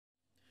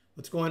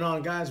What's going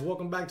on, guys?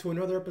 Welcome back to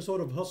another episode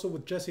of Hustle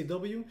with Jesse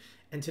W.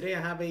 And today I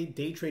have a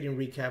day trading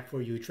recap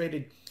for you.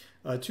 Traded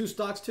two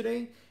stocks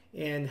today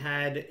and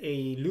had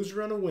a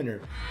loser and a winner.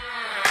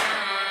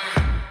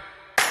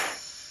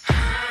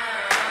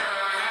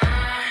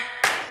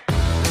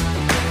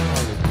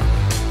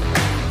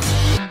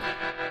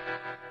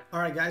 All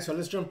right, guys, so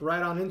let's jump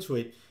right on into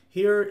it.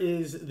 Here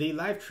is the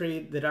live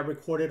trade that I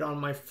recorded on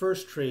my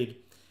first trade.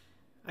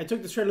 I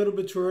took this trade a little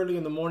bit too early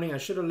in the morning. I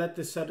should have let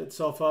this set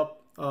itself up.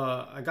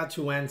 I got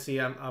too antsy,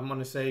 I'm going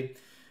to say.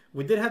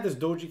 We did have this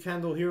doji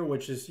candle here,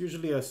 which is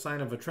usually a sign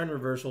of a trend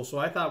reversal. So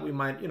I thought we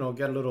might,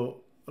 get a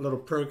little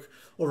perk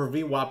over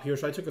VWAP here.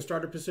 So I took a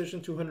starter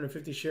position,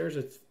 250 shares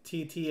at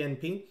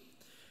TTNP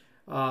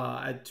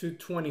at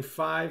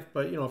 225,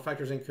 but,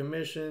 factors in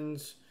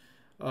commissions.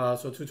 So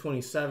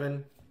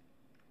 227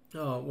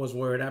 was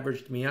where it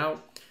averaged me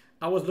out.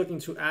 I was looking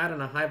to add on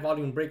a high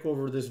volume break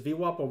over this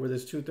VWAP, over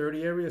this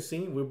 230 area. See,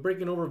 we're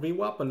breaking over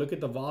VWAP, but look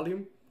at the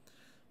volume.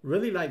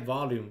 Really light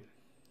volume.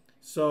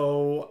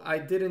 So I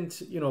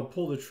didn't,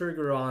 pull the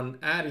trigger on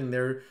adding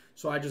there.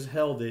 So I just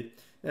held it.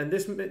 And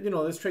this,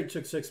 this trade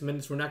took 6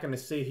 minutes. We're not going to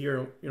stay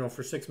here,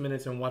 for 6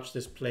 minutes and watch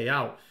this play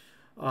out.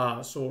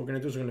 So what we're going to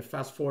do is we're going to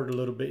fast forward a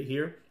little bit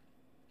here.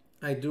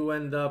 I do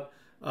end up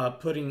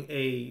putting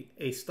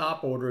a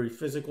stop order, a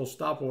physical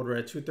stop order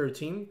at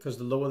 213 because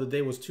the low of the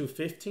day was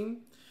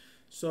 215.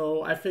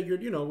 So I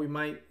figured, we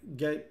might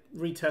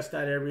retest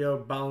that area,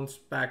 bounce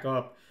back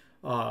up.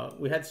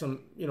 We had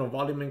some,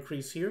 volume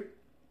increase here.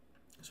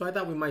 So I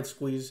thought we might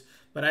squeeze,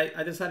 but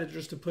I decided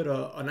just to put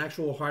an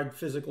actual hard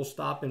physical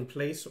stop in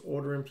place,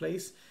 order in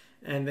place,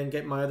 and then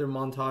get my other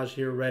montage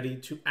here ready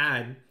to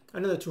add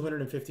another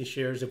 250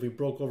 shares if we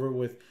broke over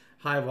with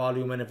high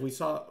volume. And if we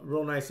saw a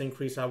real nice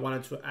increase, I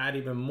wanted to add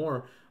even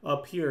more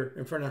up here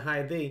in front of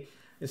high day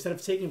instead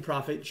of taking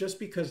profit, just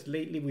because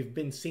lately we've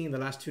been seeing the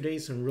last 2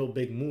 days some real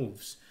big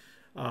moves.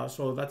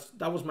 So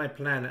that was my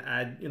plan.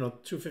 Add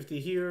 250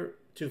 here,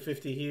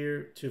 250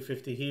 here,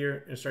 250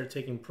 here, and start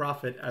taking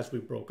profit as we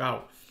broke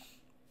out.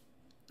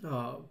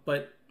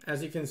 But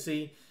as you can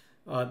see,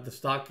 the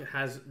stock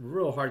has a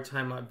real hard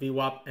time at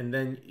VWAP, and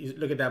then you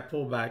look at that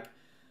pullback,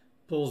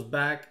 pulls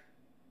back,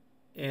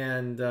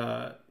 and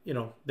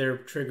there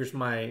triggers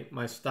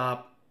my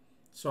stop,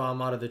 so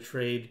I'm out of the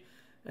trade.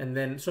 And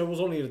then so it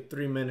was only a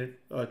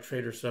 3-minute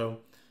trade or so,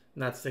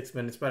 not 6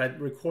 minutes, but I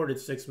recorded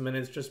 6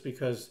 minutes just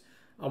because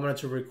I wanted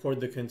to record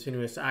the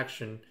continuous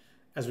action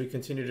as we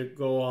continue to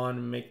go on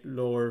and make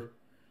lower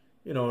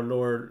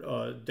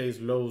days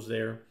lows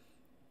there.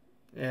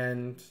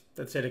 And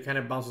that's it. It kind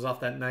of bounces off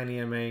that 9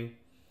 EMA.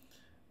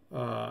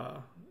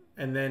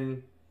 And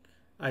then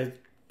I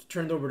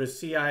turned over to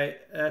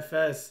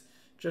CIFS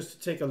just to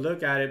take a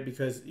look at it,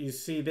 because you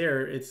see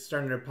there it's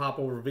starting to pop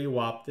over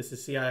VWAP. This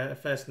is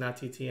CIFS, not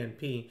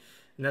TTNP.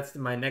 And that's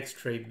my next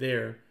trade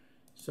there.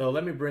 So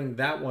let me bring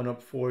that one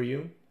up for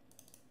you.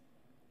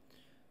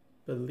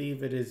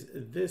 Believe it is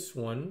this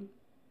one.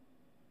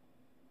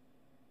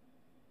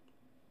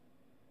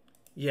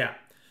 Yeah.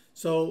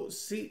 So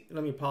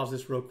let me pause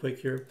this real quick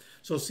here.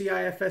 So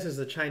CIFS is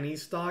a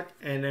Chinese stock,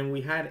 and then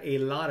we had a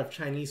lot of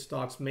Chinese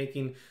stocks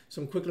making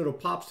some quick little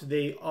pops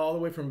today, all the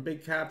way from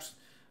big caps,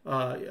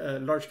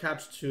 large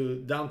caps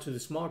down to the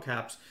small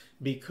caps,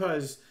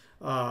 because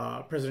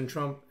President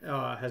Trump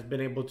has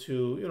been able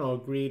to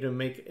agree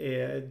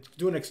to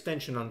do an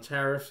extension on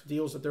tariff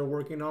deals that they're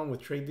working on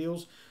with trade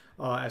deals,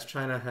 as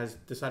China has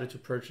decided to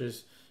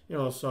purchase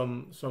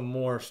some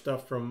more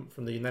stuff from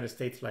the United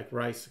States, like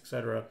rice,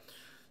 etc.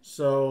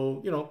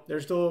 So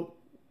they're still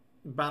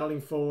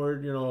battling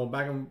forward,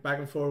 back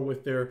and forward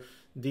with their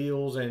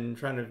deals, and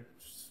trying to,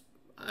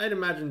 I'd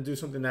imagine, do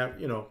something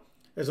that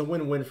is a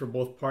win-win for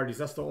both parties.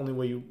 That's the only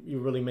way you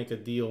really make a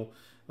deal,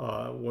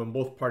 when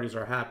both parties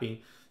are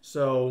happy.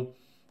 So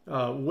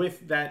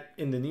with that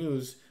in the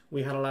news,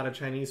 we had a lot of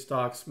Chinese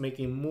stocks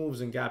making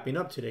moves and gapping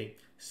up today.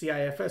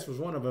 CIFS was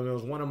one of them.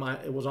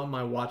 It was on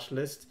my watch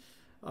list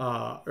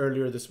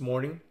earlier this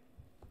morning,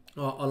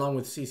 along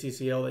with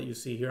CCCL that you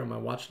see here on my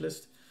watch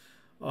list.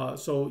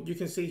 So you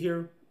can see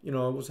here, it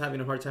was having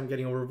a hard time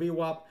getting over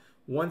VWAP.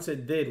 Once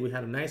it did, we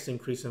had a nice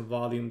increase in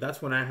volume.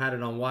 That's when I had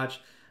it on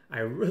watch. I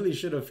really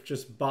should have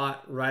just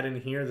bought right in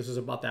here. This is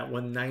about that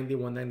 190,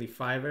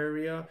 195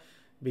 area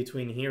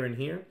between here and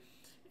here.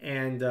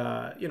 And,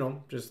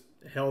 just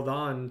held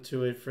on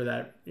to it for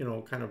that,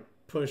 kind of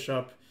push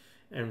up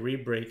and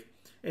re-break.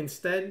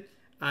 Instead,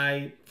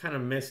 I kind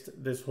of missed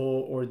this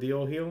whole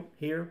ordeal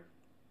here.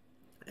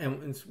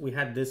 And we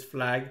had this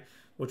flag,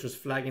 which was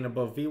flagging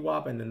above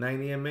VWAP and the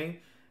 9 EMA.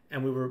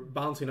 And we were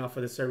bouncing off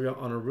of this area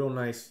on a real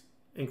nice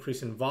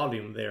increase in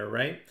volume there,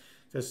 right?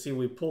 Because see,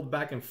 we pulled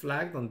back and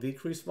flagged on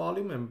decreased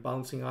volume and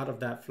bouncing out of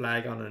that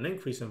flag on an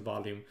increase in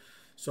volume.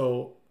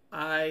 So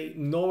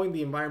knowing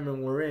the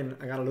environment we're in,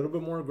 I got a little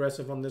bit more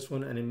aggressive on this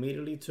one and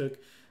immediately took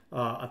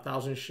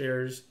 1,000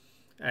 shares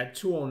at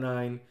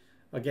 209.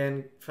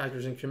 Again,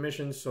 factors in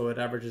commissions, so it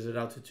averages it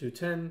out to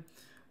 210.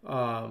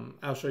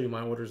 I'll show you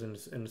my orders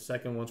in a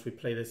second once we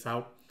play this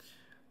out.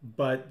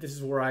 But this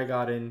is where I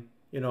got in,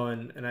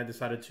 and I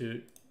decided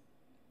to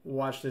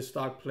watch this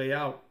stock play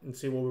out and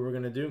see what we were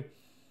going to do.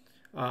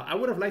 I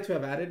would have liked to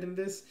have added in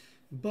this,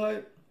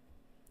 but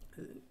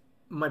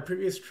my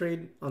previous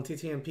trade on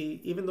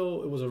TTNP, even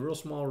though it was a real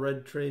small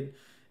red trade,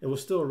 it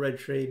was still a red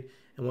trade.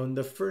 And when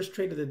the first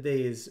trade of the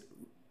day is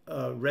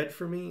red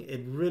for me,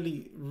 it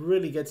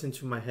really gets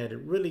into my head. It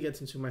really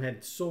gets into my head.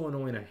 It's so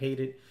annoying. I hate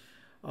it.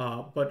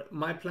 But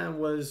my plan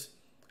was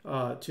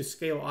to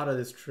scale out of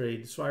this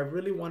trade. So I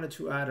really wanted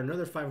to add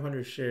another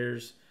 500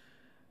 shares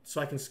so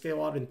I can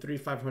scale out in 3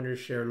 500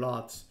 share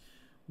lots.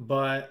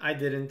 But I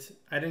didn't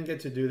get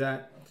to do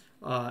that.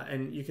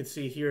 And you can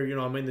see here, you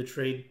know, I'm in the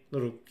trade.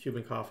 Little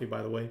Cuban coffee,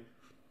 by the way.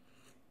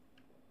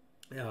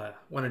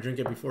 Want to drink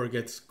it before it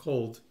gets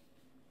cold.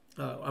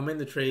 I'm in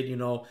the trade, you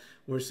know.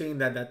 We're seeing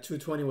that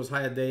 220 was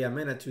high a day. I'm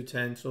in at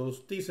 210, so it's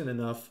decent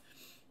enough.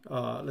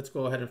 Let's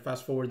go ahead and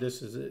fast forward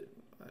this. It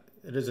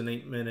is an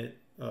 8-minute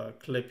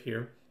clip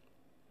here.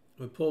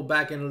 We pulled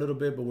back in a little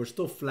bit, but we're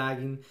still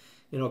flagging,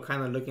 you know,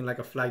 kind of looking like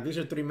a flag. These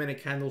are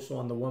 3-minute candles, so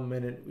on the 1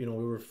 minute, you know,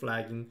 we were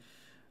flagging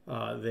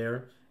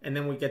there. And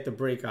then we get the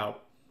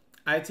breakout.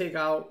 I take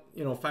out,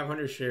 you know,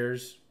 500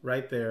 shares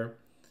right there.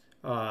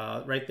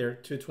 Right there,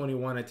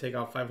 221, I take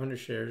out 500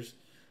 shares.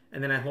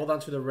 And then I hold on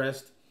to the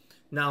rest.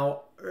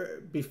 Now,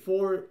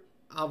 before,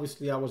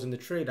 obviously, I was in the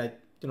trade, I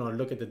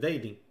look at the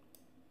daily.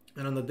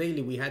 And on the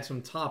daily, we had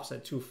some tops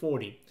at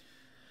 240.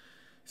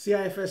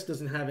 CIFS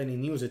doesn't have any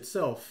news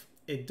itself.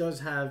 It does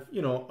have,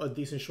 you know, a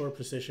decent short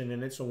position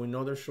in it, so we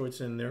know there's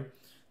shorts in there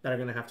that are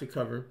going to have to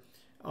cover.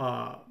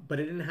 But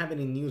it didn't have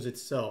any news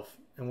itself.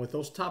 And with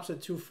those tops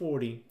at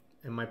 240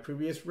 and my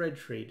previous red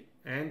trade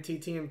and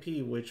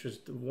TTNP, which was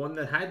the one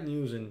that had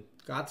news and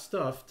got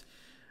stuffed,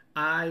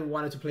 I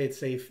wanted to play it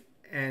safe,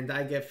 and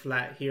I get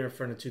flat here in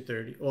front of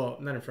 230. Well,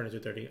 not in front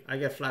of 230. I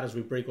get flat as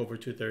we break over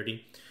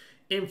 230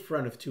 in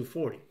front of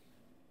 240.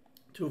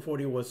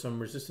 240 was some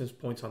resistance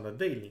points on the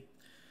daily.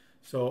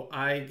 So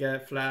I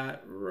get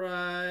flat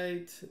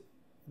right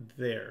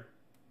there.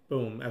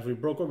 Boom. As we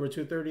broke over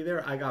 230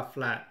 there, I got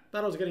flat.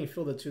 Thought I was getting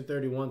filled at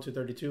 231,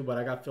 232, but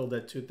I got filled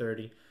at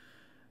 230.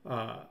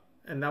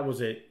 And that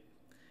was it.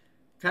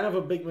 Kind of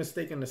a big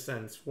mistake in a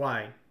sense.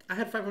 Why? I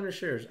had 500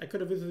 shares. I could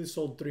have easily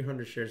sold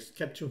 300 shares,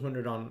 kept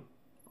 200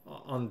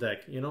 on deck,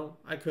 you know?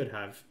 I could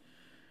have.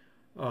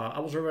 I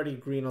was already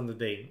green on the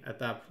day at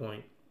that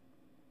point.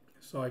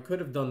 So I could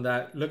have done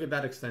that. Look at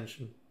that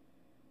extension.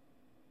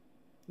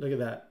 Look at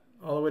that.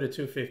 All the way to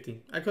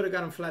 250. I could have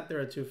gotten flat there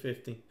at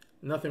 250.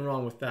 Nothing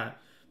wrong with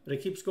that. But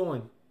it keeps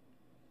going.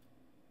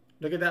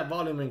 Look at that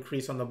volume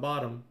increase on the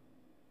bottom.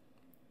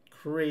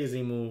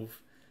 Crazy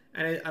move.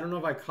 And I don't know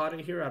if I caught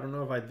it here. I don't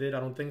know if I did. I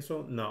don't think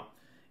so. No.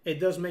 It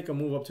does make a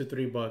move up to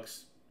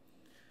 $3.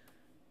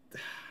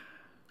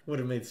 Would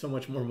have made so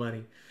much more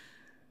money.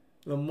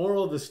 The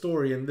moral of the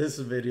story in this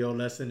video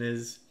lesson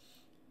is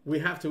we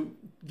have to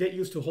get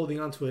used to holding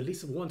on to at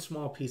least one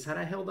small piece. Had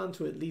I held on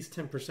to at least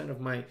 10% of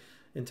my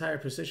entire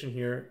position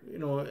here, you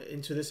know,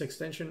 into this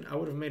extension, I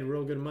would have made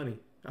real good money.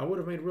 I would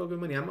have made real good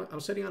money. I'm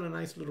sitting on a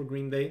nice little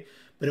green day,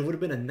 but it would have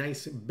been a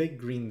nice big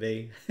green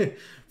day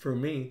for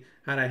me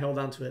had I held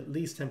on to at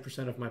least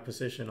 10% of my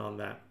position on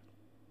that.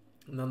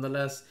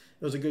 Nonetheless,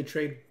 it was a good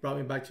trade. Brought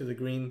me back to the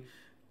green,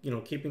 you know,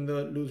 keeping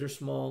the loser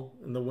small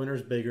and the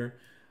winners bigger.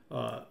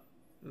 Let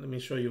me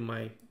show you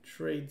my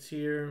trades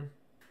here.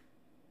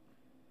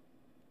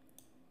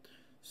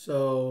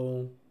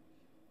 So,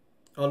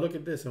 oh, look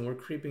at this. And we're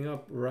creeping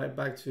up right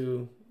back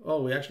to,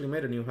 oh, we actually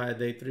made a new high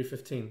day,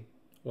 315,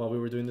 while we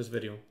were doing this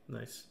video.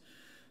 Nice.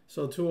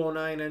 So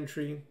 209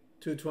 entry,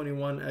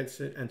 221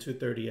 exit, and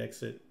 230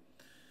 exit.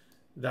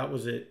 That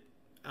was it.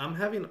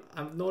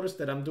 I've noticed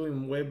that I'm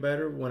doing way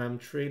better when I'm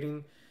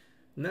trading,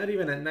 not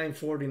even at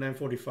 9:40,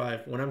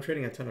 9:45, when I'm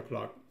trading at 10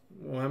 o'clock.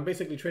 When I'm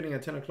basically trading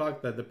at 10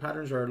 o'clock, that the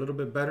patterns are a little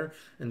bit better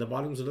and the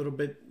volume's a little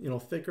bit, you know,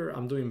 thicker.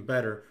 I'm doing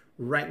better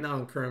right now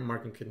in current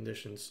market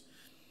conditions.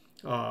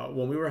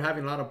 When we were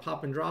having a lot of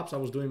pop and drops, I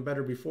was doing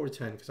better before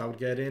 10 because I would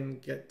get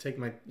in, take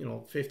my, you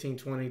know, 15,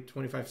 20,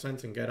 25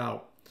 cents and get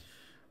out.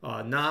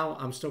 Now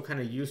I'm still kind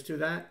of used to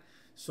that.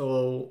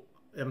 So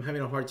I'm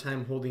having a hard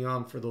time holding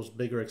on for those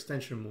bigger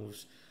extension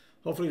moves.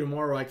 Hopefully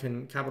tomorrow I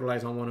can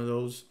capitalize on one of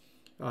those.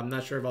 I'm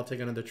not sure if I'll take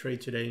another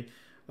trade today.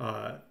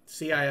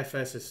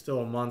 CIFS is still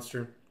a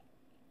monster.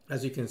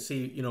 As you can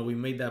see, you know, we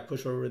made that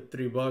push over at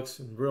 $3.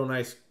 Real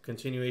nice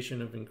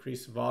continuation of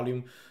increased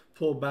volume.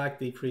 Pull back,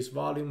 decrease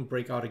volume,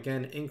 break out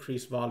again,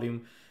 increase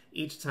volume.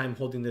 Each time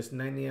holding this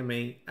 90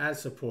 MA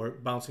as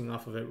support, bouncing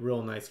off of it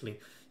real nicely.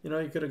 You know,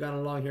 you could have gone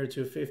along here to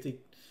 250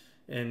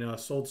 and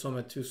sold some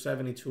at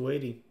 270,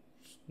 280.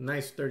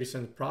 Nice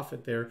 30-cent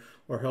profit there,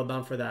 or held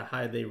on for that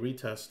high day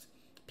retest.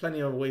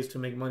 Plenty of ways to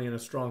make money in a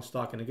strong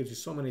stock, and it gives you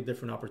so many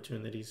different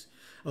opportunities.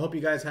 I hope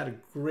you guys had a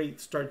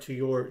great start to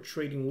your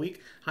trading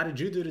week. How did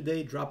you do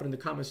today? Drop it in the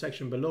comment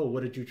section below.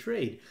 What did you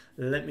trade?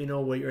 Let me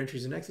know what your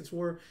entries and exits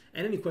were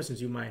and any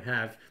questions you might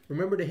have.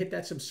 Remember to hit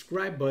that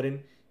subscribe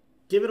button,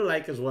 give it a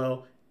like as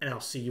well, and I'll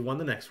see you on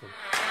the next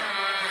one.